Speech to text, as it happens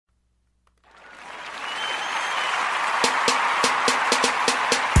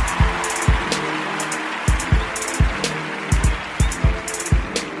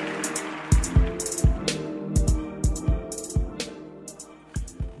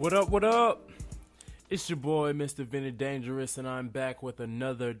What up, what up? It's your boy, Mr. Vinnie-Dangerous, and I'm back with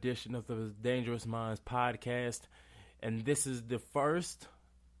another edition of the Dangerous Minds podcast. And this is the first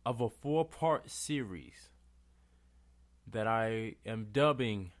of a 4-part series that I am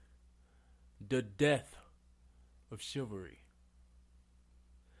dubbing The Death of Chivalry.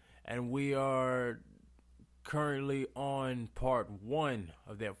 And we are currently on part 1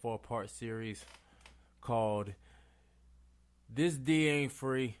 of that 4-part series called This D Ain't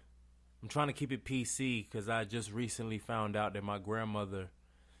Free. I'm trying to keep it PC because I just recently found out that my grandmother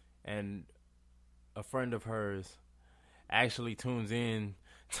and a friend of hers actually tunes in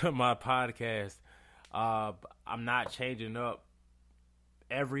to my podcast. I'm not changing up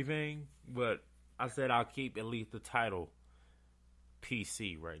everything, but I said I'll keep at least the title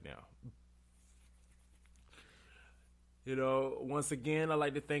PC right now. You know, once again, I'd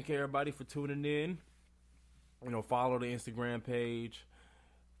like to thank everybody for tuning in. You know, follow the Instagram page.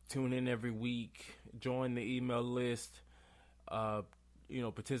 Tune in every week. Join the email list.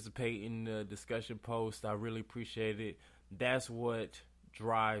 Participate in the discussion post. I really appreciate it. That's what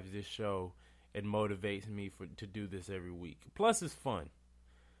drives this show and motivates me to do this every week. Plus, it's fun.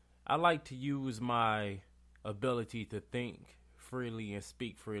 I like to use my ability to think freely and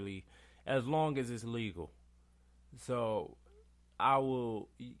speak freely as long as it's legal. So, I will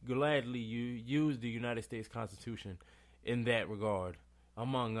gladly use the United States Constitution in that regard,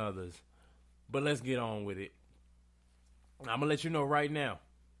 among others. But let's get on with it. I'm going to let you know right now.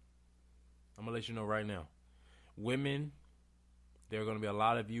 Women, there are going to be a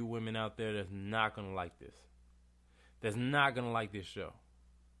lot of you women out there that's not going to like this. That's not going to like this show.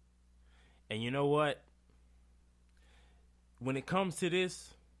 And you know what? When it comes to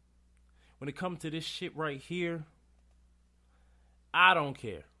this shit right here, I don't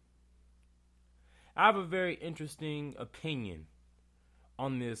care. I have a very interesting opinion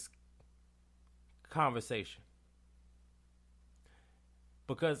on this conversation.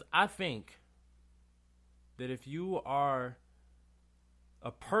 Because I think that if you are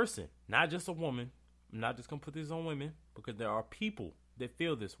a person, not just a woman, I'm not just going to put this on women, because there are people that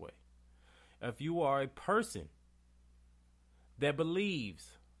feel this way. If you are a person that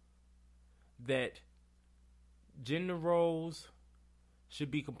believes that gender roles should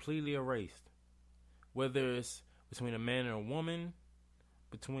be completely erased, whether it's between a man and a woman,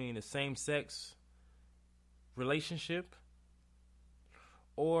 between a same-sex relationship,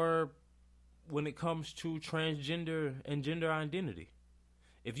 or when it comes to transgender and gender identity.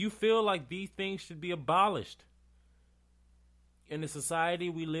 If you feel like these things should be abolished in the society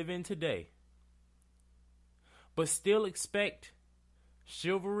we live in today, but still expect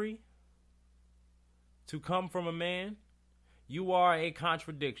chivalry to come from a man, you are a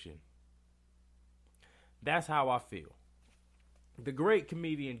contradiction. That's how I feel. The great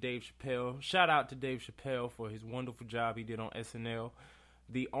comedian Dave Chappelle, shout out to Dave Chappelle for his wonderful job he did on SNL.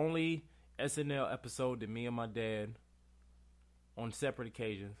 The only SNL episode that me and my dad, on separate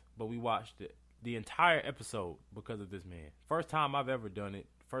occasions, but we watched it, the entire episode because of this man. First time I've ever done it.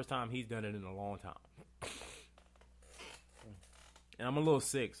 First time he's done it in a long time. And I'm a little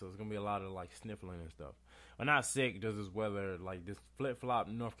sick, so it's going to be a lot of like sniffling and stuff. I'm not sick, just this weather, like this flip-flop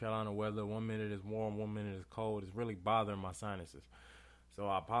North Carolina weather. 1 minute is warm, 1 minute is cold. It's really bothering my sinuses. So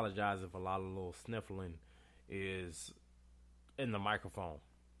I apologize if a lot of little sniffling is in the microphone.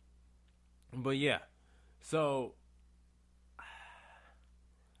 But yeah, so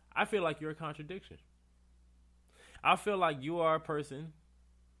I feel like you're a contradiction. I feel like you are a person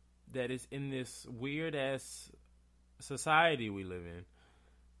that is in this weird-ass society we live in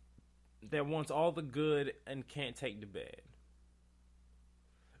that wants all the good and can't take the bad.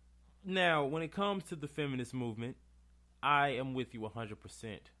 Now, when it comes to the feminist movement, I am with you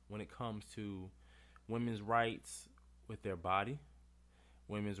 100% when it comes to women's rights with their body,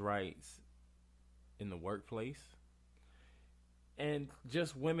 women's rights in the workplace, and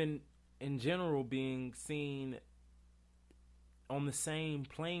just women in general being seen on the same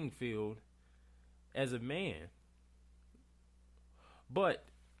playing field as a man. But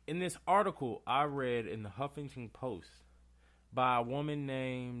in this article I read in the Huffington Post by a woman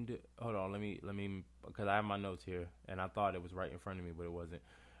named, hold on, let me, because I have my notes here and I thought it was right in front of me, but it wasn't.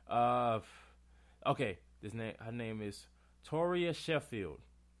 Okay, her name is Toria Sheffield.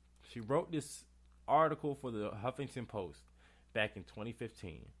 She wrote this article for the Huffington Post back in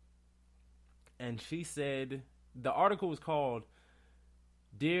 2015. And she said, the article was called,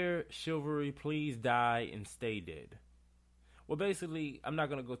 "Dear Chivalry, Please Die and Stay Dead." Well, basically, I'm not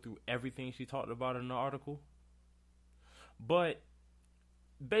going to go through everything she talked about in the article. But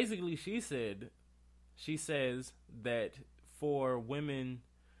basically, she says that for women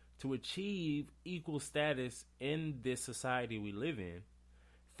to achieve equal status in this society we live in,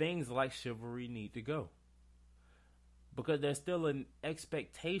 things like chivalry need to go. Because there's still an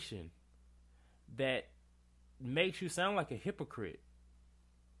expectation that makes you sound like a hypocrite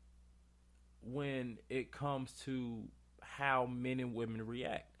when it comes to how men and women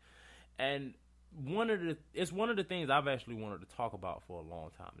react. And it's one of the things I've actually wanted to talk about for a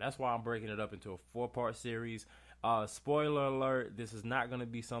long time. That's why I'm breaking it up into a 4-part series. Spoiler alert, this is not going to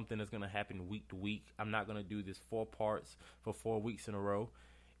be something that's going to happen week to week. I'm not going to do this 4 parts for 4 weeks in a row.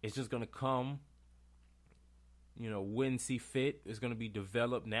 It's just going to come, when see fit. It's going to be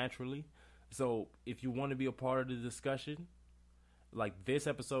developed naturally. So if you want to be a part of the discussion, like this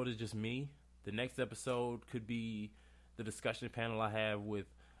episode is just me. The next episode could be the discussion panel I have with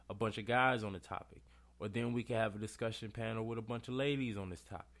a bunch of guys on the topic. Or then we could have a discussion panel with a bunch of ladies on this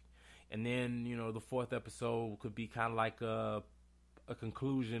topic. And then, the 4th episode could be kind of like a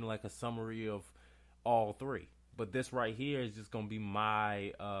conclusion, like a summary of all 3. But this right here is just going to be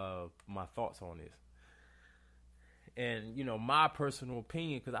my thoughts on this. And, my personal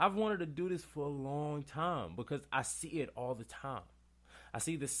opinion, because I've wanted to do this for a long time because I see it all the time. I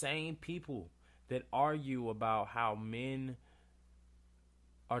see the same people that argue about how men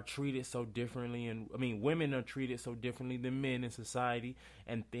are treated so differently, and women are treated so differently than men in society,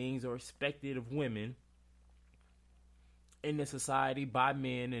 and things are expected of women in the society by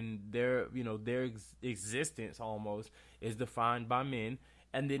men, and their existence almost is defined by men,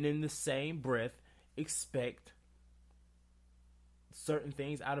 and then in the same breath expect certain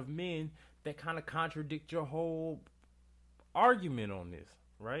things out of men that kind of contradict your whole argument on this,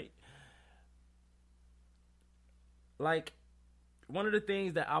 right? Like, one of the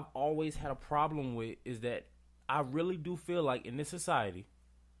things that I've always had a problem with is that I really do feel like in this society,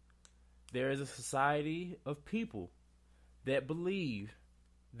 there is a society of people that believe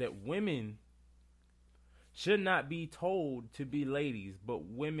that women should not be told to be ladies, but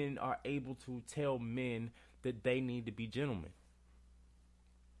women are able to tell men that they need to be gentlemen.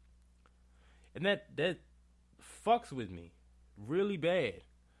 And that fucks with me really bad,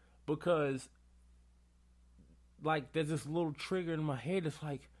 because there's this little trigger in my head that's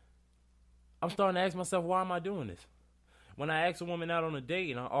like, I'm starting to ask myself, why am I doing this? When I ask a woman out on a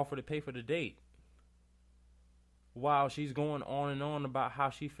date and I offer to pay for the date, while she's going on and on about how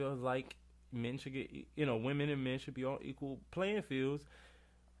she feels like men should get, women and men should be on equal playing fields,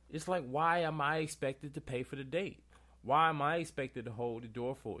 it's like, why am I expected to pay for the date? Why am I expected to hold the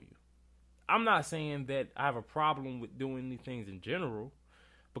door for you? I'm not saying that I have a problem with doing these things in general,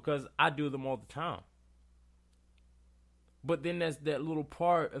 because I do them all the time. But then there's that little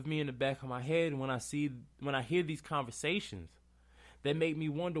part of me in the back of my head when I hear these conversations that make me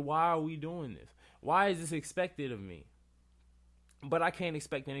wonder, why are we doing this? Why is this expected of me? But I can't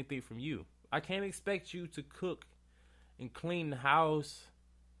expect anything from you. I can't expect you to cook and clean the house,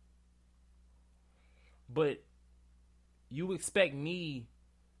 but you expect me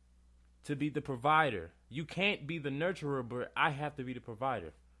to be the provider. You can't be the nurturer, but I have to be the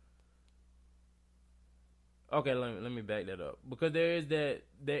provider. Okay, let me back that up, because that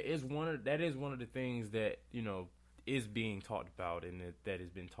is one of the things that is being talked about and that has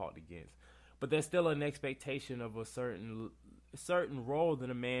been talked against. But there's still an expectation of a certain role that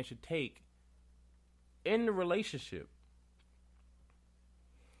a man should take in the relationship.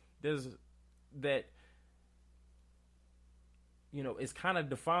 There's that. It's kind of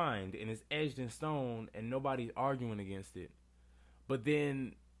defined and it's edged in stone and nobody's arguing against it. But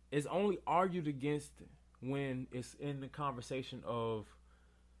then it's only argued against when it's in the conversation of,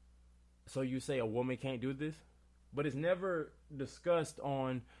 so you say a woman can't do this? But it's never discussed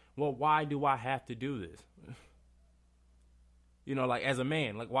on, well, why do I have to do this? As a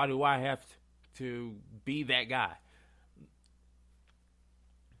man, why do I have to be that guy?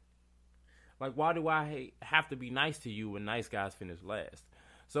 Why do I have to be nice to you when nice guys finish last?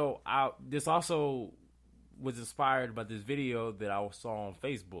 So this also was inspired by this video that I saw on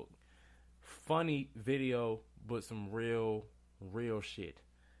Facebook. Funny video, but some real shit.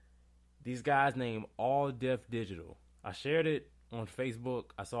 These guys named All Deaf Digital. I shared it on Facebook.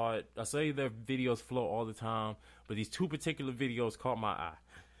 I saw it. I see their videos float all the time, but these 2 particular videos caught my eye.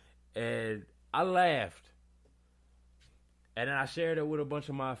 And I laughed. And then I shared it with a bunch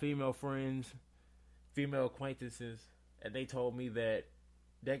of my female friends, female acquaintances, and they told me that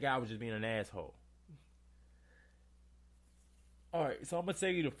guy was just being an asshole. All right, so I'm going to tell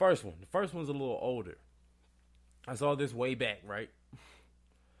you the first one. The first one's a little older. I saw this way back, right?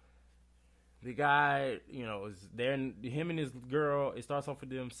 The guy, is there, him and his girl, it starts off with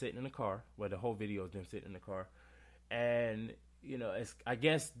them sitting in the car, the whole video is them sitting in the car, and I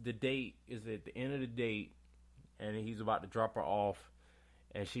guess the date is at the end of the date, and he's about to drop her off,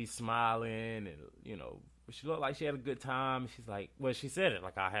 and she's smiling, and she looked like she had a good time. She's like, well, she said it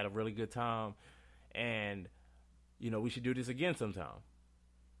like, I had a really good time, and we should do this again sometime.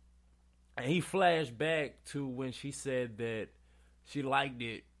 And he flashed back to when she said that she liked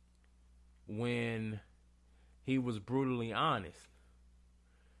it when he was brutally honest.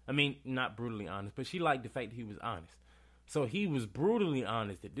 I mean, not brutally honest, but she liked the fact that he was honest. So he was brutally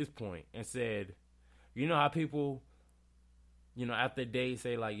honest at this point and said, you know how people, after a date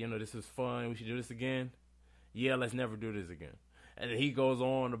say like, this is fun, we should do this again? Yeah, let's never do this again. And then he goes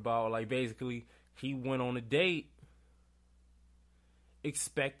on about like basically he went on a date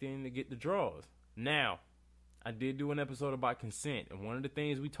expecting to get the draws. Now, I did do an episode about consent, and one of the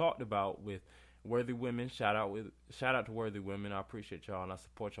things we talked about with Worthy Women, shout out to Worthy Women. I appreciate y'all and I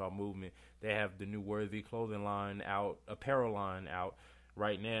support y'all movement. They have the new Worthy clothing line out, apparel line out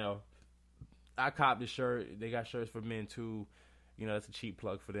right now. I copped the shirt. They got shirts for men too. That's a cheap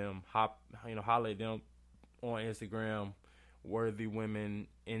plug for them. Holler at them on Instagram, Worthy Women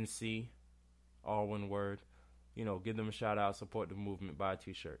NC, all one word. Give them a shout out, support the movement, buy a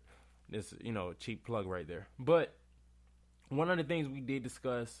t-shirt. It's, a cheap plug right there. But one of the things we did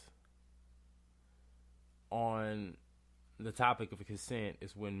discuss on the topic of consent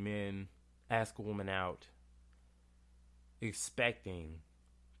is when men ask a woman out expecting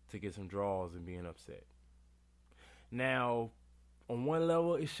to get some draws and being upset. Now, on one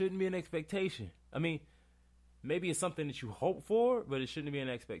level, it shouldn't be an expectation. I mean, maybe it's something that you hope for, but it shouldn't be an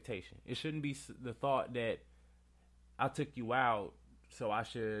expectation. It shouldn't be the thought that I took you out, so I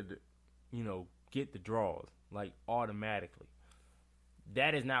should, get the draws, like, automatically.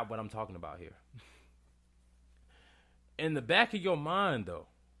 That is not what I'm talking about here. In the back of your mind, though,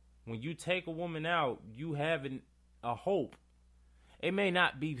 when you take a woman out, you have a hope. It may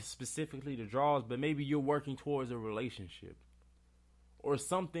not be specifically the draws, but maybe you're working towards a relationship or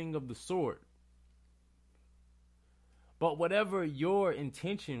something of the sort. But whatever your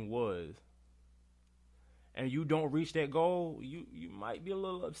intention was, and you don't reach that goal, you might be a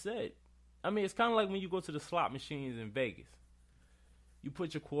little upset. I mean, it's kind of like when you go to the slot machines in Vegas. You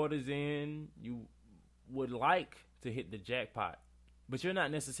put your quarters in, you would like to hit the jackpot, but you're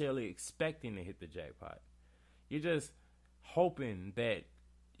not necessarily expecting to hit the jackpot. You're just hoping that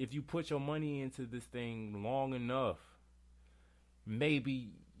if you put your money into this thing long enough,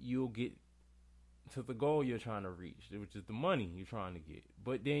 maybe you'll get to the goal you're trying to reach, which is the money you're trying to get.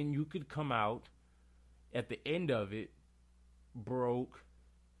 But then you could come out at the end of it broke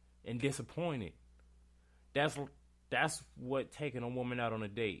and disappointed. That's what taking a woman out on a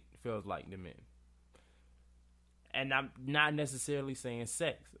date feels like to men. And I'm not necessarily saying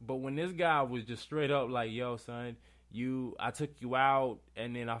sex, but when this guy was just straight up like, yo, son, I took you out,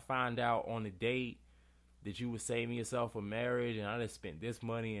 and then I find out on the date that you were saving yourself for marriage, and I just spent this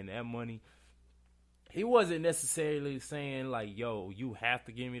money and that money. He wasn't necessarily saying like, yo, you have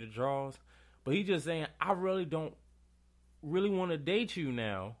to give me the draws, but he just saying, I really don't really want to date you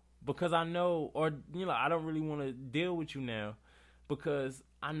now because I know, or, I don't really want to deal with you now because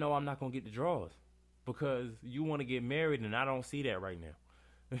I know I'm not going to get the draws. Because you want to get married, and I don't see that right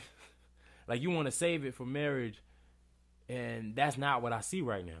now. Like, you want to save it for marriage, and that's not what I see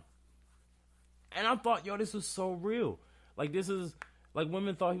right now. And I thought, yo, this was so real. Like, this is, like,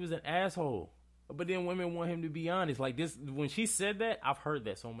 women thought he was an asshole. But then women want him to be honest. Like, this, when she said that, I've heard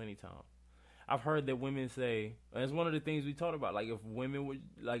that so many times. I've heard that women say, and it's one of the things we talked about, like,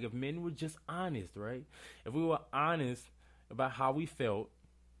 if men were just honest, right? If we were honest about how we felt,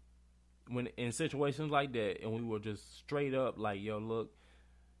 when in situations like that, and we were just straight up like, yo, look,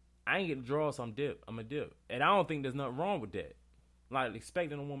 I ain't get the draw, so I'm a dip. And I don't think there's nothing wrong with that. Like,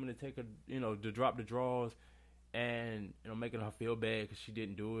 expecting a woman to take her, to drop the draws and, making her feel bad because she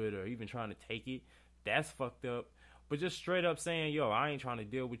didn't do it, or even trying to take it, that's fucked up. But just straight up saying, yo, I ain't trying to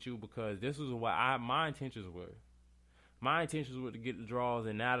deal with you because this was what my intentions were. My intentions were to get the draws,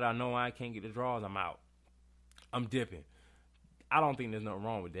 and now that I know I can't get the draws, I'm out. I'm dipping. I don't think there's nothing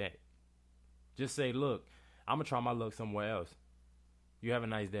wrong with that. Just say, look, I'm going to try my luck somewhere else. You have a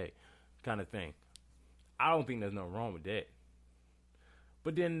nice day, kind of thing. I don't think there's nothing wrong with that.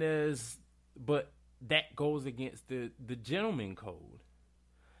 But then that goes against the gentleman code.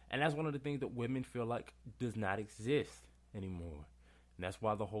 And that's one of the things that women feel like does not exist anymore. And that's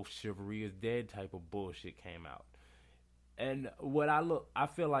why the whole chivalry is dead type of bullshit came out. And I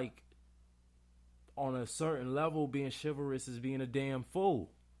feel like on a certain level, being chivalrous is being a damn fool.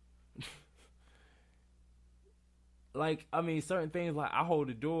 Like, I mean, certain things like I hold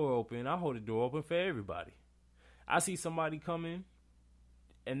the door open for everybody. I see somebody coming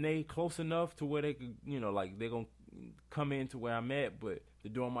and they close enough to where they could, like they're gonna come into where I'm at, but the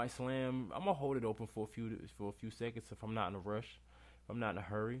door might slam. I'm gonna hold it open for a few seconds if I'm not in a rush, if I'm not in a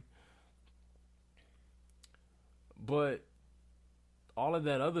hurry. But all of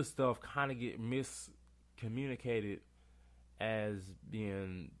that other stuff kind of get miscommunicated as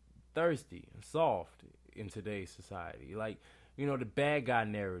being thirsty and soft in today's society. Like, the bad guy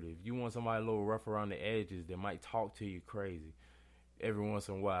narrative. You want somebody a little rough around the edges that might talk to you crazy every once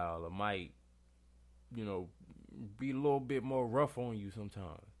in a while, or might, be a little bit more rough on you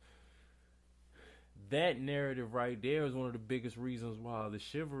sometimes. That narrative right there is one of the biggest reasons why the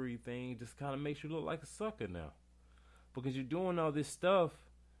chivalry thing just kind of makes you look like a sucker now. Because you're doing all this stuff,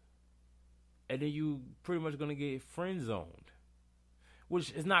 and then you pretty much going to get friend zoned.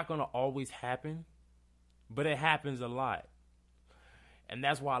 Which is not going to always happen, but it happens a lot. And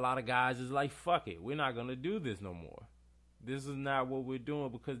that's why a lot of guys is like, fuck it, we're not going to do this no more. This is not what we're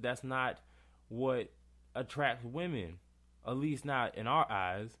doing, because that's not what attracts women. At least not in our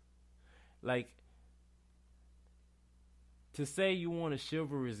eyes. Like, to say you want a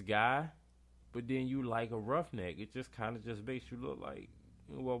chivalrous guy, but then you like a roughneck, it just kind of just makes you look like,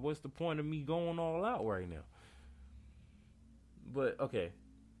 well, what's the point of me going all out right now? But, okay.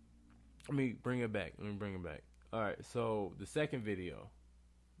 Let me bring it back. Alright, so the second video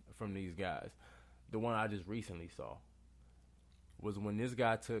from these guys, the one I just recently saw, was when this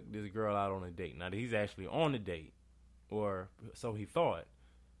guy took this girl out on a date. Now, he's actually on a date, or so he thought,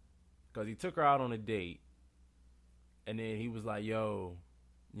 because he took her out on a date, and then he was like, yo,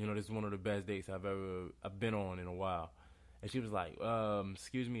 this is one of the best dates I've been on in a while. And she was like,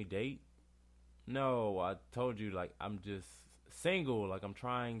 excuse me, date? No, I told you, like, I'm just single. Like, I'm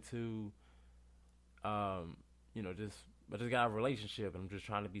trying to, I just got a relationship, and I'm just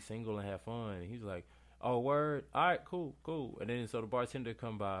trying to be single and have fun. And he's like, oh, word? All right, cool. And then so the bartender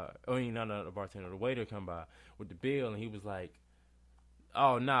come by. Not the bartender, the waiter come by with the bill, and he was like,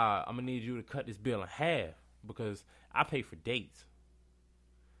 oh, nah, I'm going to need you to cut this bill in half, because I pay for dates.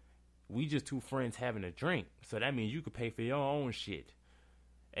 We just two friends having a drink, so that means you could pay for your own shit.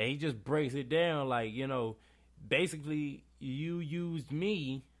 And he just breaks it down like, basically you used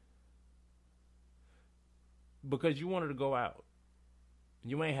me because you wanted to go out.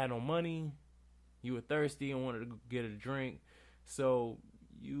 You ain't had no money. You were thirsty and wanted to get a drink. So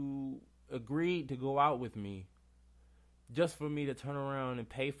you agreed to go out with me just for me to turn around and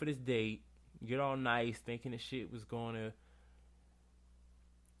pay for this date, get all nice, thinking the shit was going to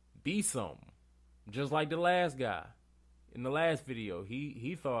be something. Just like the last guy. In the last video,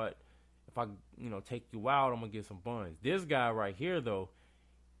 he thought, if I, take you out, I'm going to get some buns. This guy right here, though,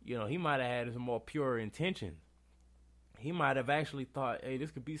 he might have had some more pure intention. He might have actually thought, hey, this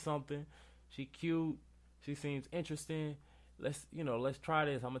could be something. She cute. She seems interesting. Let's try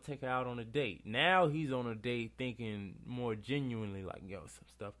this. I'm going to take her out on a date. Now he's on a date thinking more genuinely like, yo, some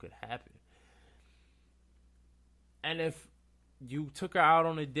stuff could happen. And if you took her out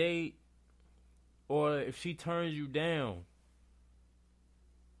on a date, or if she turns you down,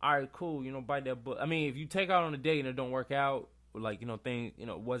 all right, cool, bite that butt. I mean, if you take her out on a date and it don't work out, like, things,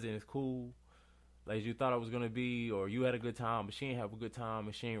 wasn't as cool as you thought it was going to be, or you had a good time, but she ain't have a good time,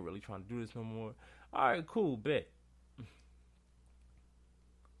 and she ain't really trying to do this no more, all right, cool, bet.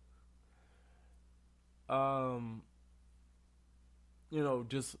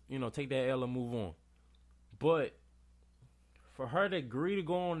 Just, take that L and move on. But for her to agree to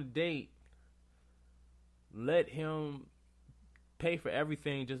go on a date, let him pay for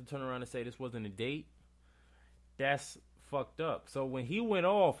everything just to turn around and say this wasn't a date, that's fucked up. So when he went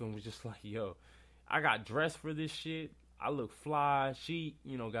off and was just like, yo, I got dressed for this shit, I look fly, she,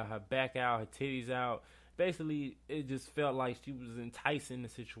 got her back out, her titties out. Basically, it just felt like she was enticing the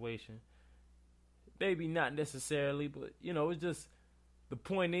situation. Maybe not necessarily, but, it's just, the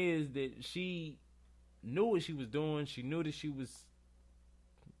point is that she knew what she was doing. She knew that she was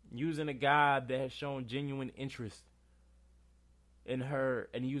using a guy that had shown genuine interest in her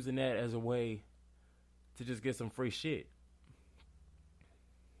and using that as a way to just get some free shit.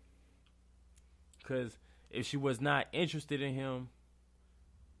 Because if she was not interested in him,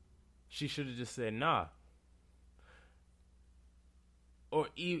 she should have just said nah. Or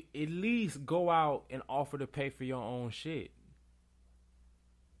at least go out and offer to pay for your own shit.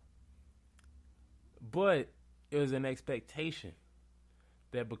 But it was an expectation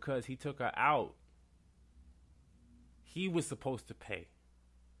that because he took her out, he was supposed to pay.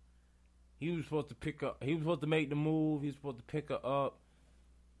 He was supposed to pick up. He was supposed to make the move. He was supposed to pick her up,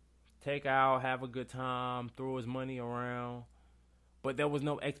 take her out, have a good time, throw his money around. But there was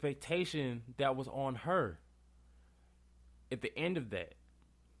no expectation that was on her. at the end of that,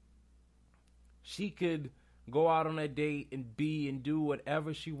 she could go out on that date and be and do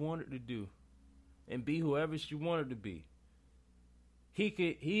whatever she wanted to do and be whoever she wanted to be.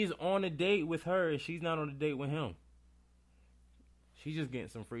 He's on a date with her and she's not on a date with him. She's just getting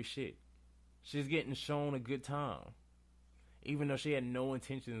some free shit. She's getting shown a good time. Even though she had no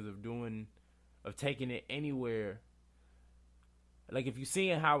intentions of taking it anywhere. Like, if you're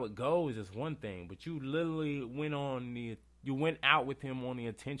seeing how it goes, it's one thing. But you literally went out with him on the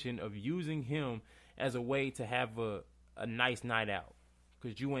intention of using him as a way to have a nice night out.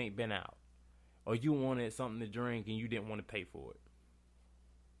 Because you ain't been out. Or you wanted something to drink and you didn't want to pay for it.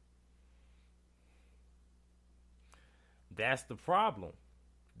 That's the problem.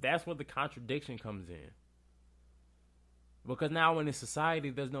 That's where the contradiction comes in. Because now in this society,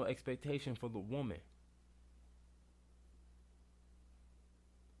 there's no expectation for the woman.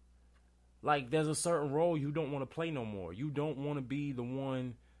 Like, there's a certain role you don't want to play no more. You don't want to be the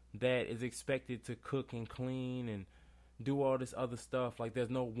one that is expected to cook and clean and do all this other stuff. Like, there's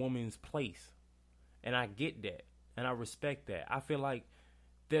no woman's place. And I get that. And I respect that. I feel like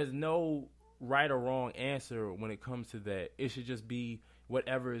there's no right or wrong answer when it comes to that. It should just be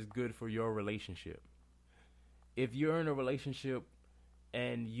whatever is good for your relationship. If you're in a relationship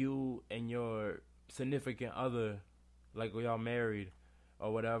and you and your significant other, like y'all married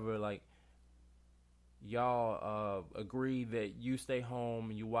or whatever, like y'all agree that you stay home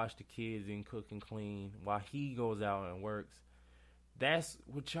and you watch the kids and cook and clean while he goes out and works, that's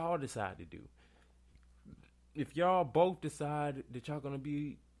what y'all decide to do. If y'all both decide that y'all gonna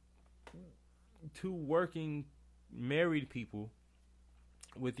be two working married people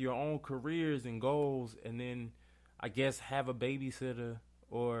with your own careers and goals, and then I guess have a babysitter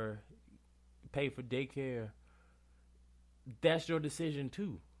or pay for daycare, that's your decision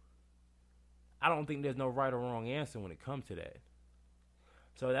too. I don't think there's no right or wrong answer when it comes to that.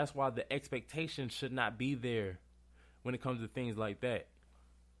 So that's why the expectation should not be there when it comes to things like that.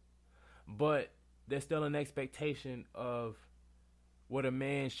 But there's still an expectation of what a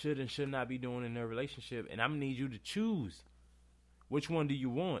man should and should not be doing in their relationship. And I'm going to need you to choose. Which one do you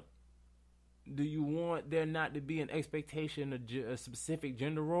want? Do you want there not to be an expectation of a specific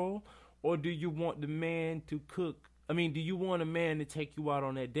gender role? Or do you want the man to cook? I mean, do you want a man to take you out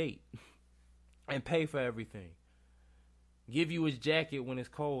on that date and pay for everything? Give you his jacket when it's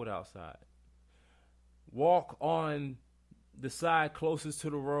cold outside. Walk on the side closest to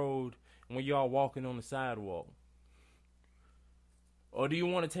the road when y'all walking on the sidewalk. Or do you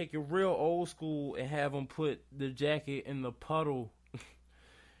want to take it real old school and have him put the jacket in the puddle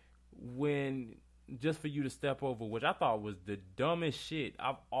when just for you to step over, which I thought was the dumbest shit.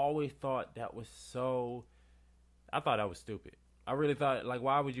 I've always thought that was I thought that was stupid. I really thought, like,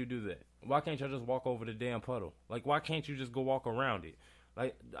 why would you do that? Why can't y'all just walk over the damn puddle? Like, why can't you just go walk around it?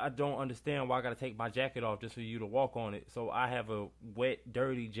 Like, I don't understand why I got to take my jacket off just for you to walk on it. So I have a wet,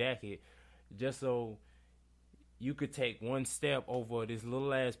 dirty jacket just so you could take one step over this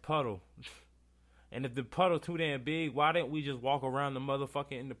little ass puddle. And if the puddle too damn big, why didn't we just walk around the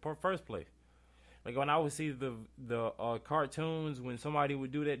motherfucker in the first place? Like, when I would see the cartoons, when somebody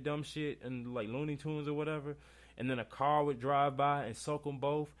would do that dumb shit and like Looney Tunes or whatever, and then a car would drive by and soak them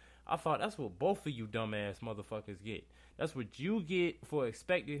both, I thought that's what both of you dumbass motherfuckers get. That's what you get for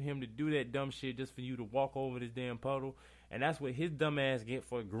expecting him to do that dumb shit just for you to walk over this damn puddle. And that's what his dumb ass get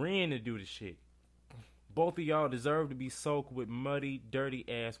for agreeing to do the shit. Both of y'all deserve to be soaked with muddy, dirty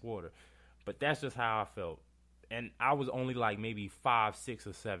ass water. But that's just how I felt. And I was only like maybe 5, 6,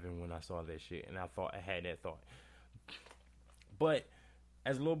 or 7 when I saw that shit. And I had that thought. But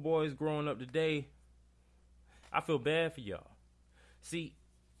as little boys growing up today, I feel bad for y'all. See,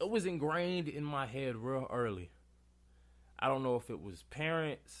 it was ingrained in my head real early. I don't know if it was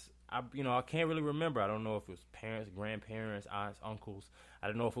parents. I can't really remember. I don't know if it was parents, grandparents, aunts, uncles. I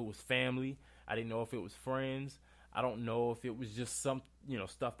don't know if it was family. I didn't know if it was friends. I don't know if it was just some,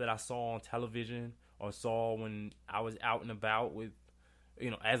 stuff that I saw on television or saw when I was out and about with,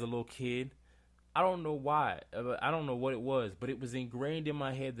 as a little kid. I don't know why. I don't know what it was, but it was ingrained in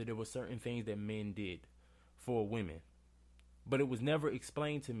my head that there were certain things that men did for women. But it was never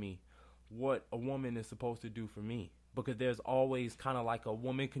explained to me what a woman is supposed to do for me. Because there's always kind of like a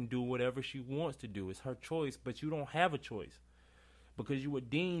woman can do whatever she wants to do. It's her choice, but you don't have a choice. Because you were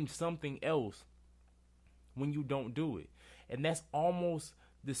deemed something else when you don't do it. And that's almost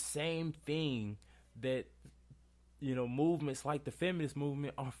the same thing that, movements like the feminist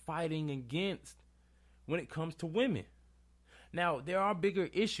movement are fighting against when it comes to women. Now, there are bigger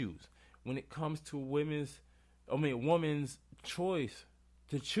issues when it comes to woman's choice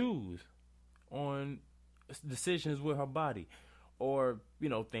to choose on decisions with her body, or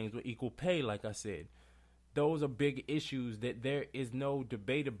things with equal pay. Like I said, those are big issues that there is no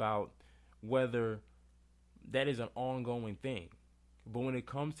debate about whether that is an ongoing thing. But when it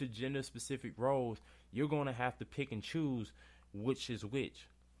comes to gender specific roles, you're going to have to pick and choose which is which.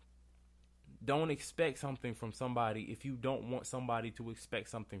 Don't expect something from somebody if you don't want somebody to expect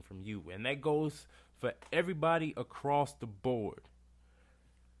something from you. And that goes for everybody across the board.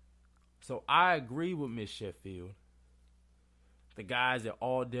 So I agree with Miss Sheffield. The guys at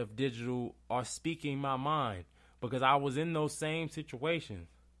All Def Digital are speaking my mind, because I was in those same situations.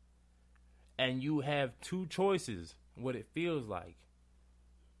 And you have two choices, what it feels like.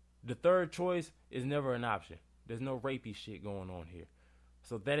 The third choice is never an option. There's no rapey shit going on here.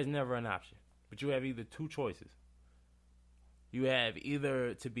 So that is never an option. But you have either two choices. You have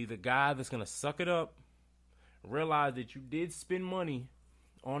either to be the guy that's going to suck it up, realize that you did spend money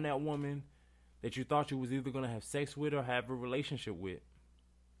on that woman that you thought you was either going to have sex with or have a relationship with,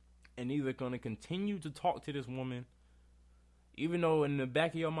 and either going to continue to talk to this woman even though in the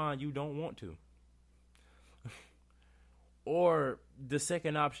back of your mind you don't want to. Or the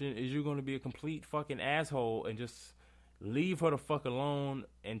second option is you're going to be a complete fucking asshole and just leave her the fuck alone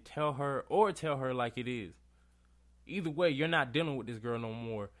and tell her like it is. Either way, you're not dealing with this girl no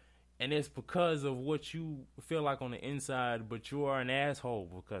more. And it's because of what you feel like on the inside, but you are an asshole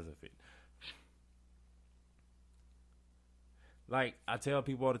because of it. Like, I tell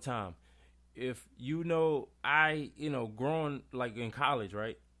people all the time, if growing like in college,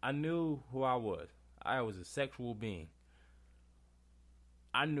 right? I knew who I was. I was a sexual being.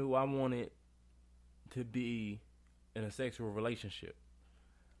 I knew I wanted to be in a sexual relationship.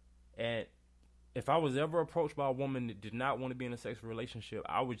 And if I was ever approached by a woman that did not want to be in a sexual relationship,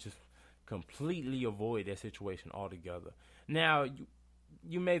 I would just completely avoid that situation altogether. Now,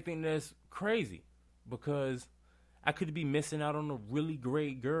 you may think that's crazy because I could be missing out on a really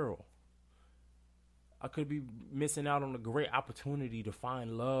great girl. I could be missing out on a great opportunity to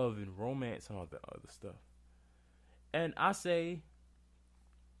find love and romance and all that other stuff. And I say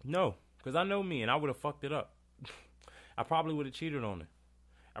no, because I know me and I would have fucked it up. I probably would have cheated on her.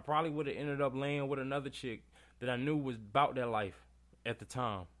 I probably would have ended up laying with another chick that I knew was about that life at the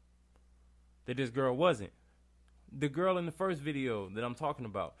time. That this girl wasn't. The girl in the first video that I'm talking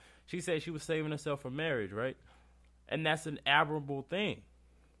about, she said she was saving herself for marriage, right? And that's an admirable thing.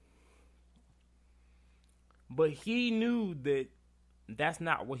 But he knew that that's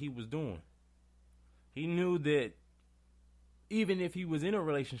not what he was doing. He knew that even if he was in a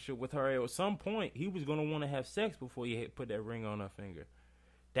relationship with her, at some point, he was going to want to have sex before he had put that ring on her finger.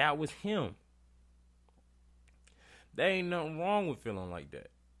 That was him. There ain't nothing wrong with feeling like that.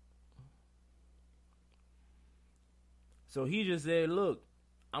 So he just said, look,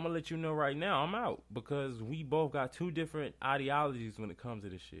 I'm going to let you know right now, I'm out. Because we both got two different ideologies when it comes to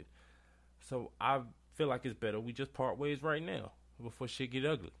this shit. So I feel like it's better we just part ways right now before shit get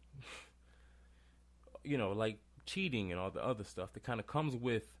ugly. Like cheating and all the other stuff that kind of comes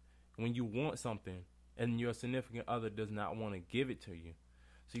with when you want something and your significant other does not want to give it to you.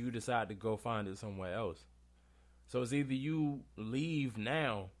 So you decide to go find it somewhere else. So it's either you leave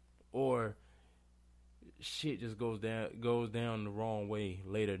now or shit just goes down the wrong way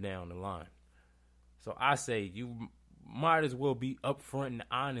later down the line. So I say you might as well be upfront and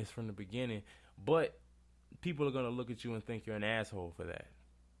honest from the beginning, but people are going to look at you and think you're an asshole for that.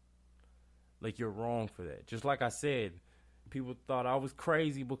 Like you're wrong for that. Just like I said, people thought I was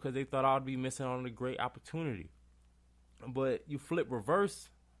crazy because they thought I'd be missing out on a great opportunity. But you flip reverse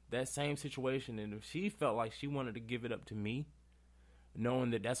that same situation, and if she felt like she wanted to give it up to me,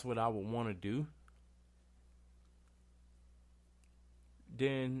 knowing that that's what I would want to do,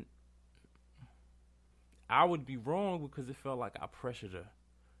 then I would be wrong because it felt like I pressured her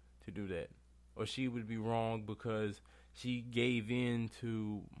to do that. Or she would be wrong because she gave in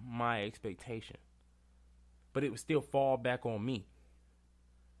to my expectation. But it would still fall back on me.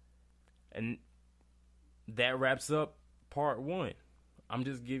 And that wraps up part 1. I'm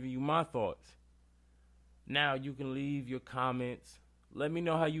just giving you my thoughts. Now you can leave your comments. Let me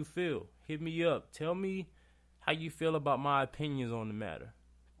know how you feel. Hit me up. Tell me how you feel about my opinions on the matter.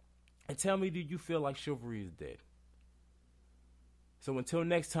 And tell me, do you feel like chivalry is dead? So until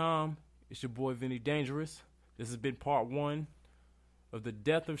next time, it's your boy Vinnie-Dangerous. This has been part 1 of the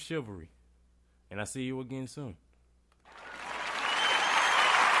death of chivalry. And I'll see you again soon.